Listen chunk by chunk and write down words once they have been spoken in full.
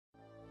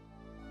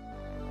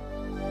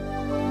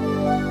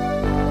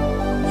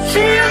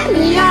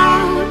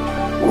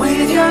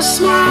your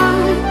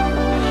smile,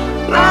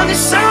 like the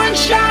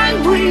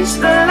sunshine brings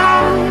the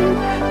light.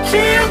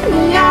 Fill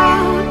me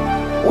out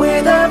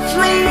with a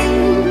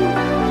flame,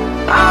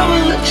 I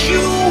will let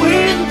you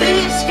in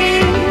this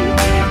game.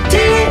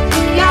 Take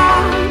me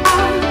out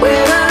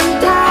when I'm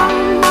down,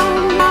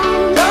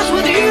 'cause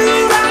with you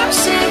I'm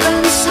safe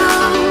and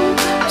sound.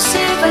 I'm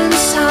safe and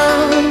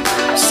sound,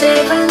 I'm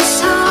safe and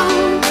sound,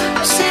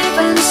 I'm safe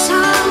and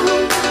sound,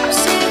 I'm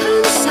safe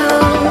and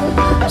sound,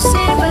 I'm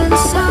safe and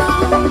sound,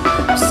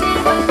 I'm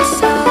safe and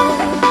sound,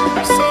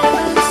 I'm safe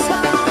and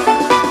sound,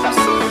 I'm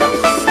safe and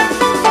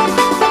sound.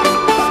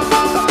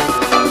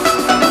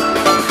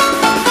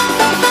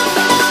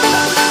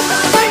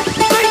 Break,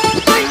 break.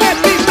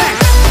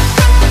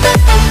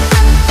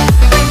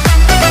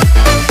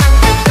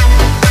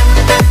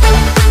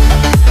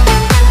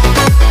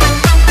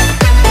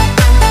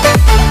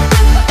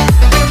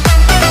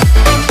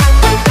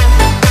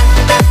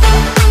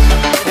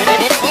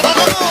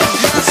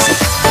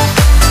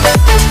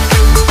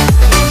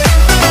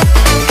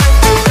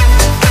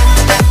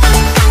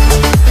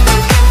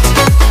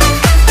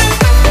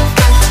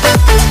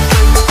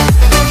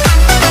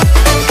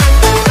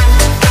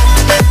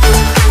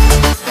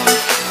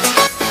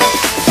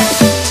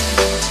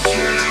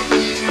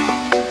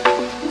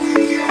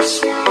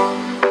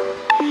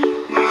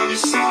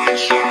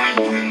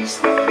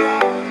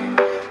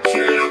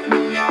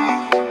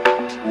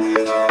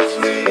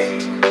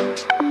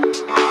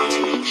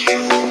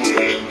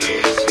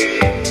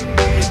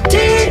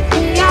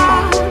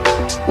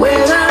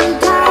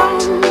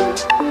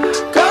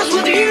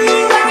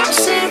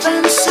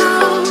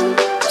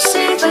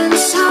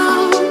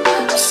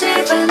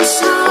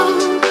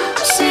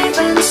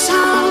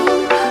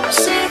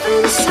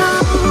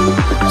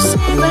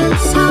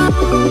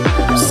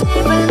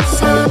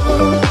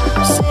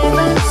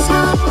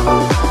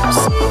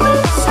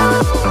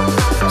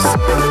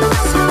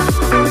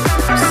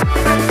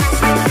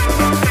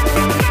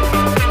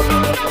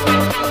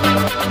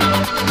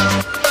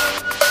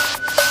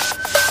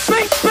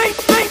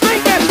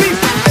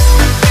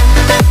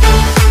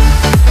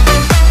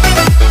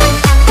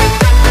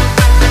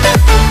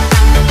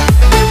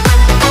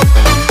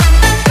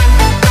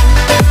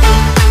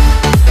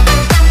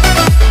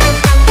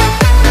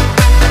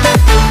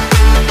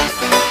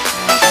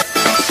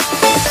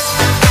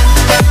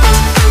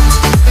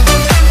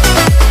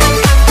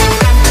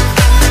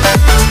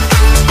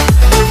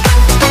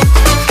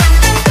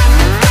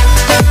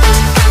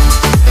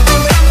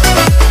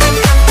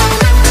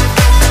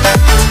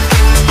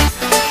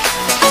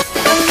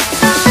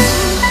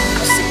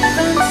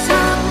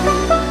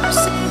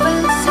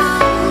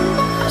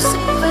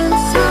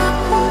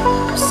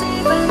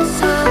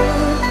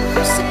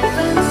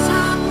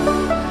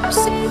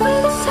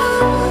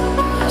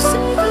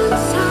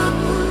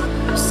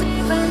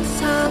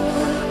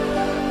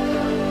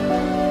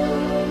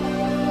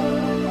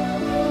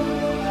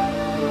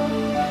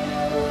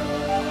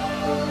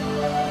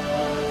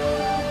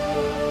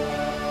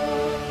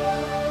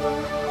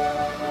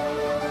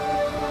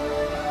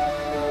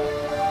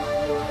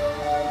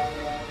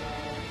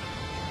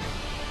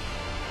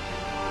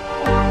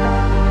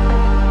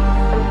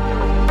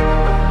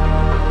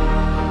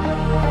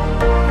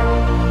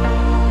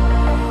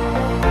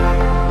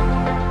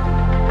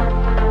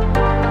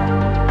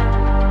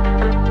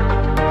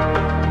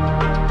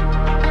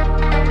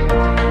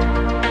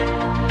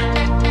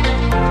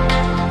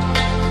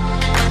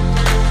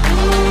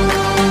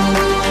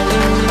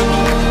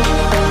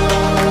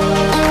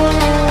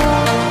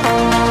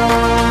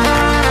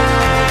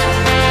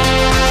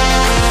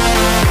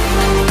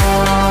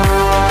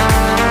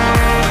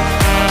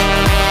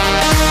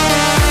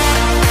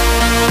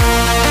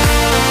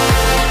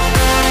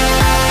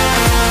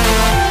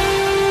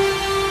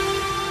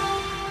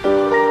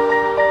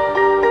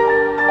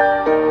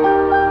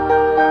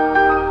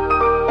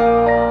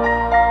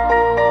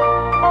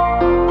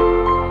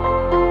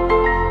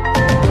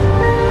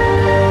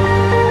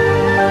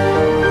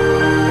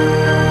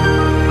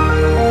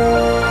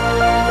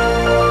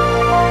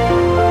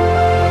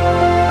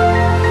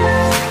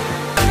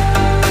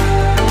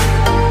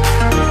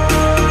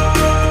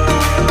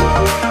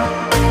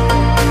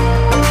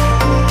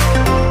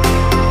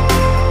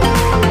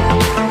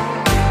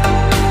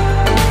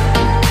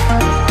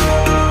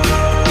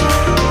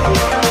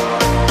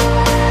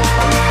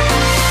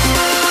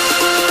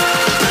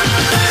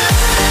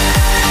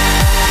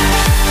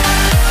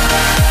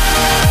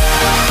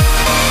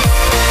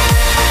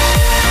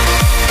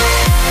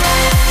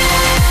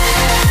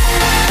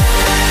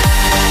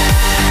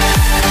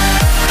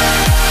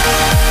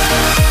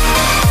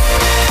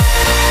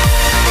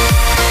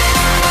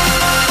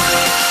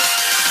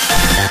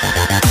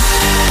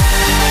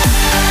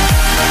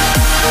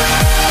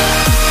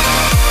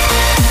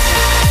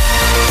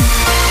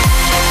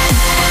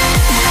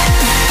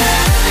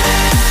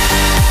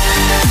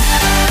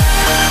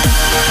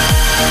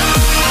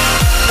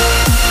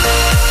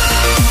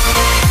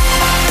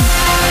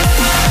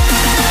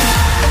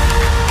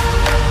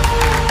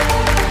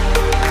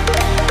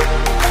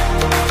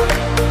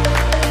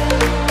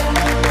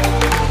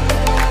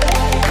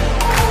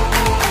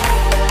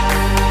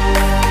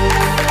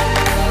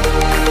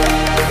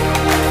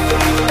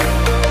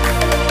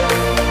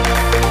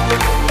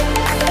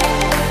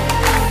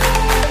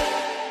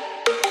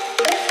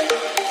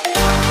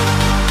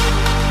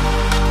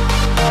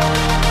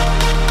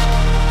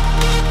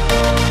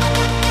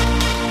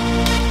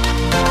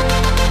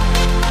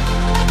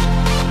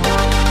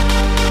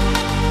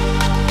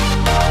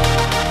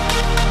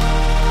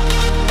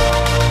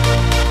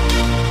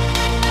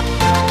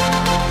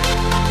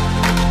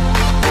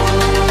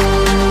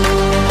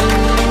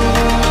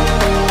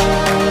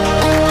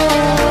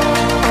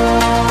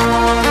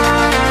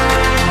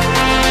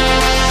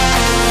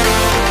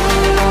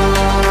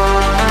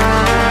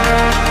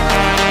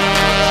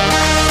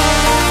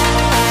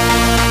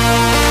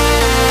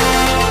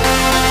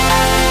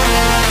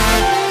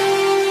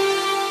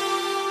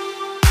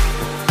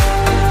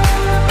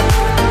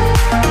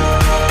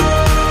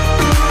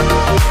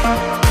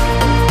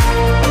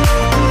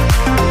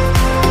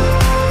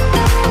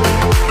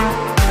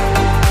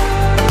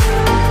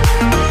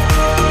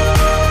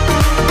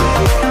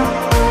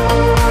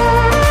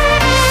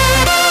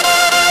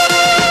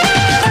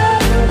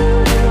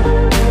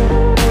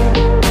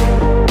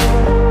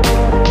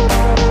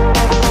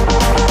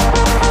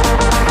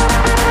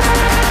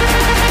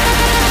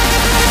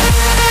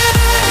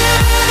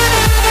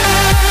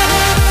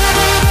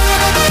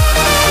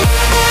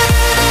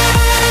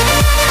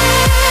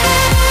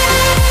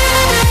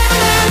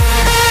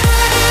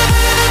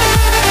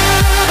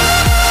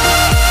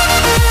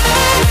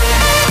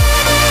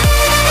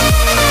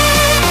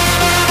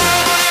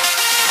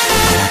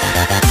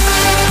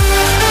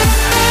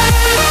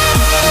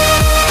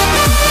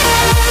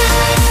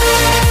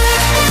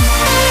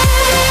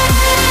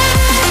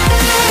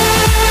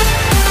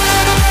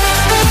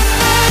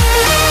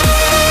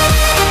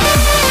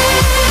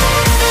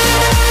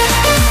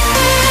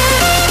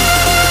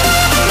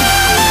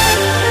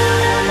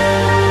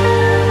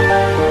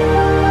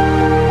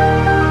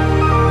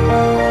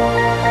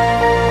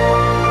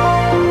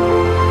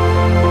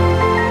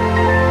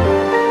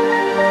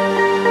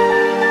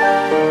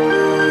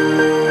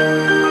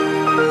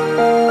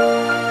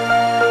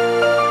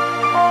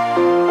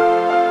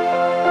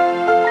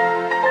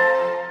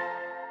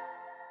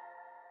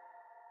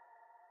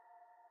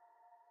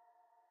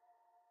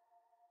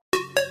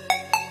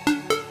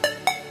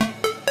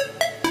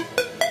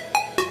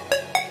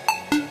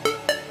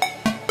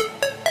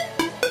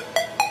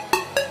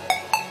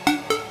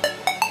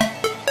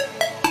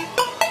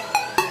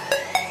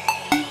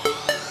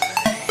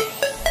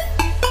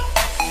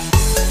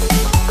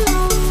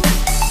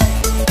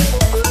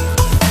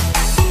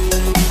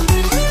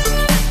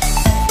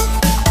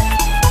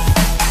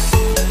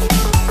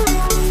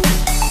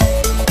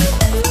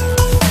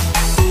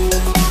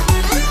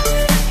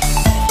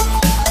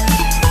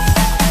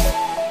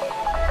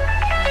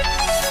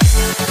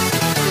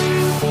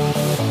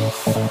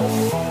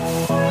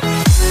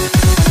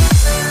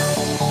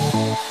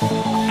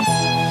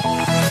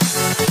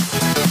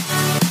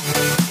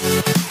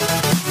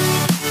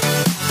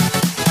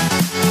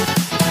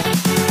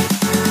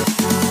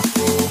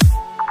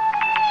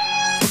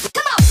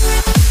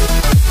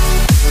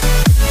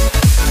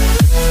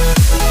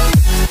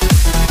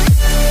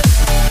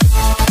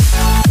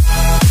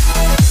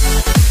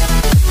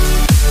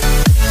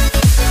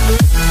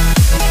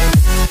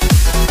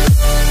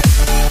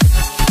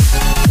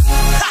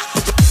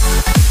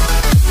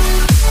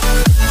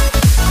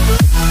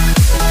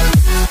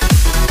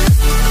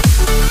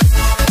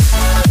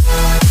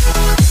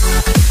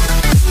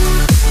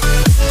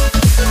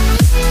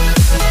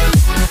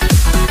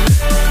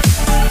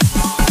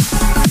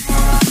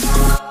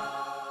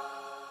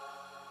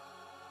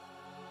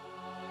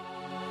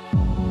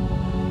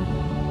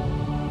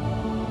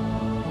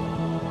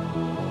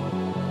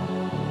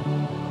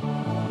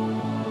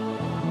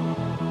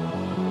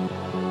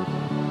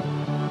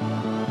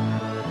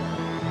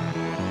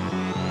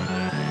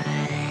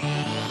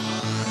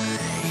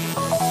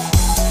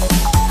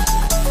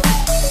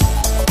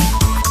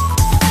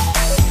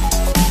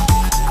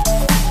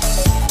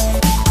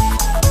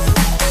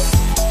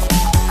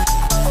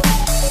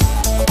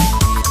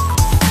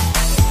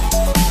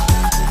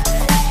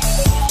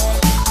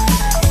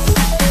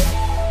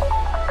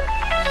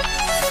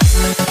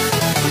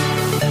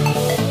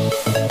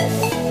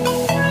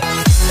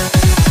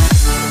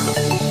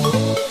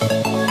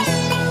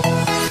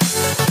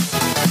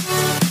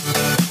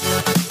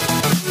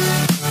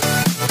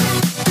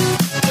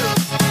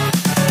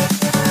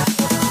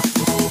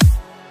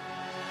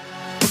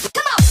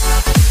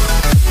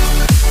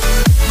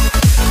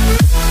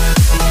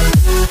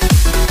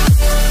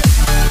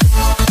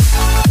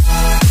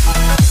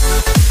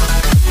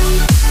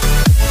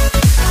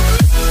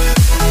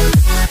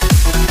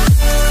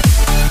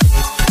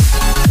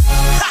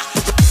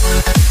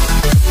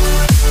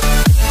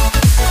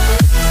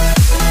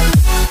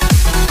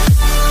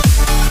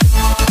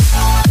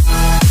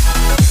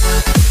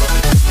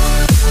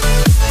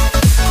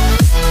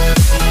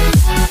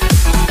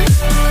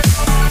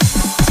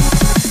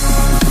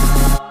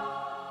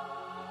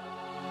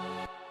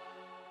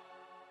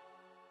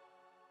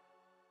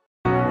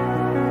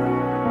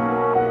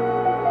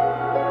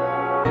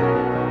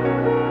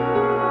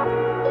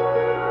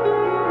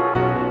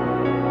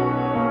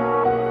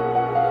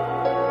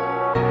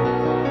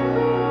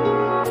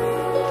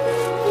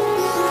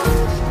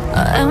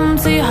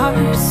 Empty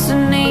hearts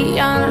and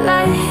neon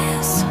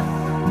lights,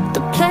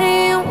 they're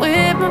playing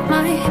with my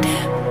mind.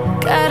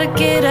 Gotta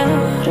get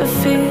out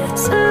of here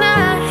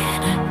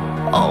tonight.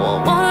 Oh,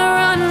 I wanna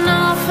run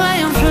off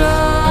and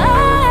fly,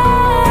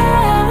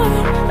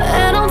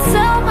 and I'll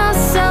tell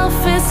myself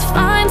it's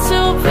fine to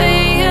be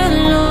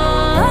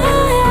alone,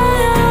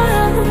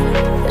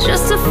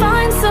 just to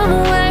find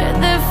somewhere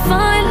that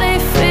finally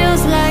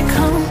feels like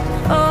home.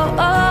 Oh,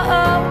 oh,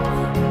 oh.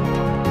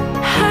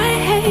 I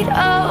hate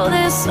all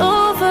this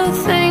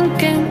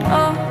overthinking.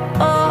 Oh,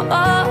 oh,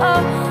 oh,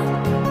 oh.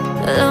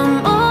 The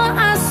more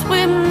I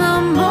swim, the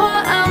more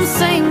I'm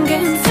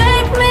sinking.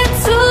 Take me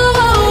to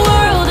a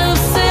world of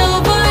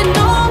silver,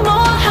 no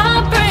more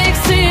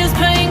heartbreaks, tears,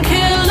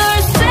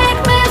 painkillers. Take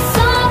me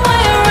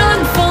somewhere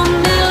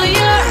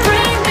unfamiliar,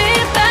 bring me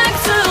back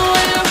to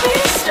where we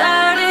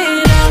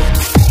started out.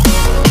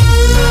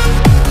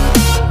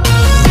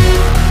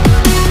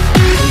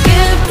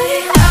 Get me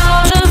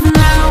out of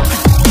now,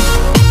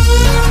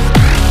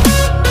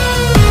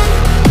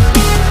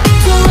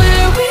 to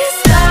where we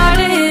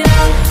started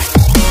out.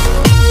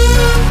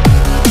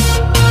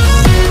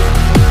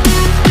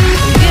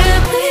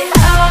 Get me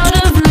out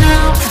of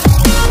now,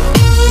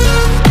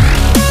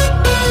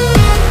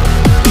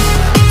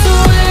 to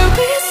where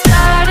we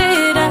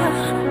started out.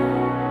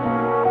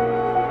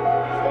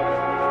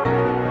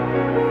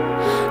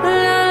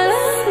 La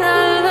la la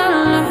la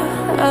la,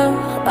 oh,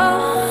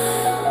 oh.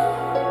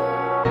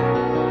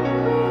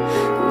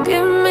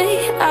 Get me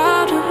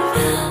out of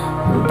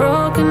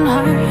broken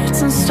hearts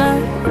and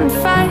starting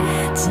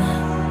fights,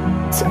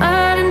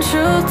 turning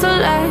truth to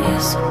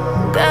lies.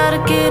 Gotta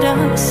get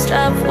up,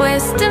 stop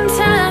wasting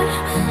time.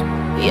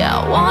 Yeah,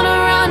 I wanna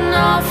run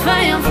off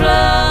and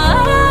fly.